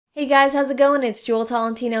Hey guys, how's it going? It's Jewel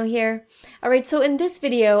Tolentino here. Alright, so in this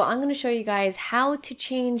video, I'm going to show you guys how to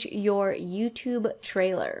change your YouTube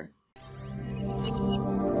trailer.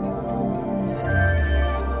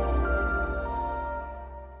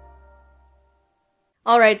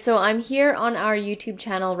 Alright, so I'm here on our YouTube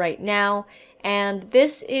channel right now, and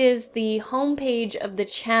this is the homepage of the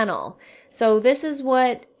channel. So this is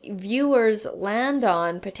what viewers land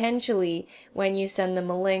on potentially when you send them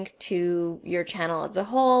a link to your channel as a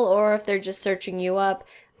whole, or if they're just searching you up,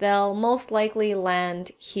 they'll most likely land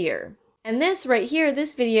here. And this right here,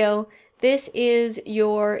 this video, this is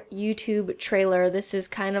your YouTube trailer. This is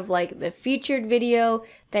kind of like the featured video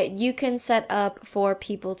that you can set up for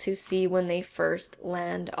people to see when they first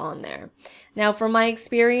land on there. Now, from my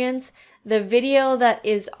experience, the video that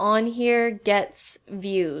is on here gets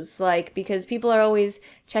views, because people are always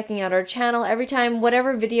checking out our channel. Every time,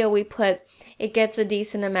 whatever video we put, it gets a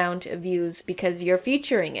decent amount of views because you're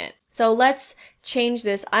featuring it. So let's change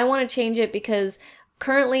this. I want to change it because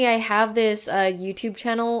currently I have this YouTube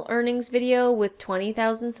channel earnings video with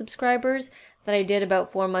 20,000 subscribers that I did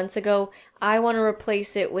about 4 months ago. I want to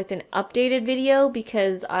replace it with an updated video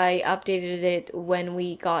because I updated it when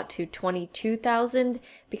we got to 22,000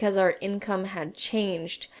 because our income had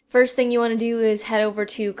changed. First thing you want to do is head over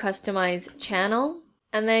to Customize Channel,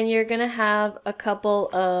 and then you're going to have a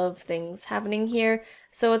couple of things happening here.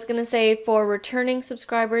 So it's going to say for returning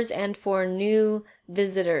subscribers and for new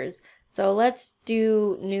visitors. So let's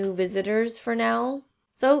do new visitors for now.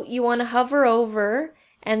 So you want to hover over,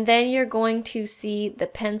 and then you're going to see the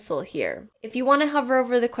pencil here. If you want to hover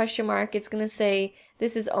over the question mark, it's going to say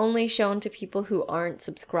this is only shown to people who aren't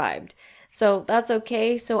subscribed. So that's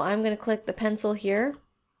okay. So I'm going to click the pencil here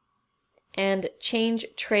and change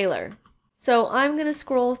trailer. So I'm going to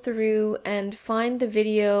scroll through and find the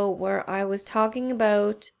video where I was talking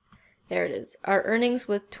about, there it is, our earnings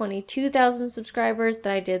with 22,000 subscribers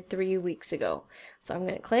that I did 3 weeks ago. So I'm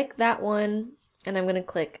going to click that one and I'm going to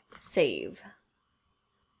click save.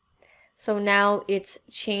 So now it's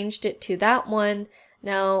changed it to that one.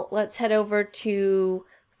 Now let's head over to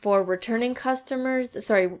for returning subscribers,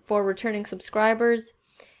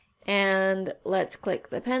 and let's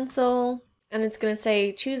click the pencil, and it's going to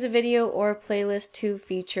say choose a video or playlist to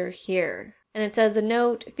feature here. And it says a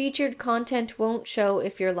note, featured content won't show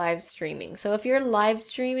if you're live streaming. So if you're live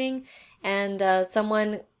streaming and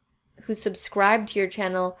someone who's subscribed to your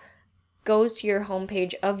channel goes to your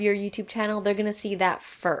homepage of your YouTube channel, they're going to see that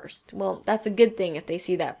first. Well, that's a good thing if they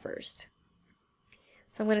see that first.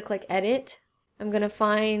 So I'm going to click edit. I'm going to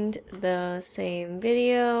find the same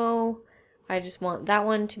video. I just want that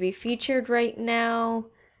one to be featured right now.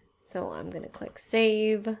 So I'm going to click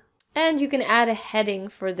save. And you can add a heading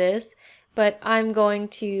for this, but I'm going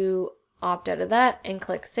to opt out of that and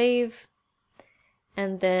click save.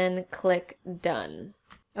 And then click done.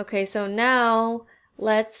 Okay, so now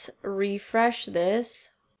let's refresh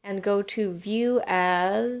this and go to view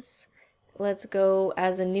as, let's go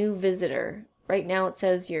as a new visitor. Right now it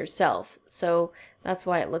says yourself, so that's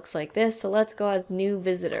why it looks like this. So let's go as new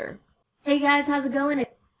visitor. Hey guys, how's it going?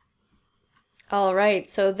 Alright,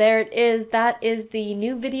 so there it is. That is the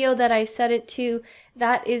new video that I set it to.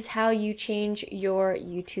 That is how you change your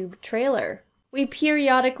YouTube trailer. We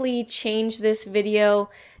periodically change this video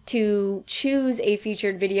to choose a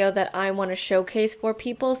featured video that I want to showcase for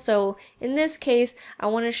people. So in this case, I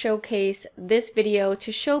want to showcase this video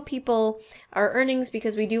to show people our earnings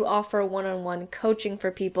because we do offer one-on-one coaching for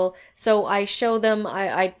people. So I show them,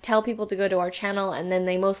 I tell people to go to our channel, and then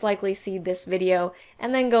they most likely see this video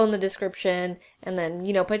and then go in the description and then,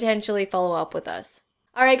 potentially follow up with us.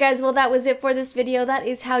 Alright guys, well that was it for this video. That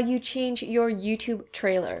is how you change your YouTube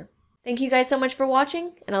trailer. Thank you guys so much for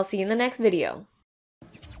watching, and I'll see you in the next video.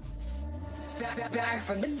 Back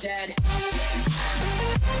from the dead.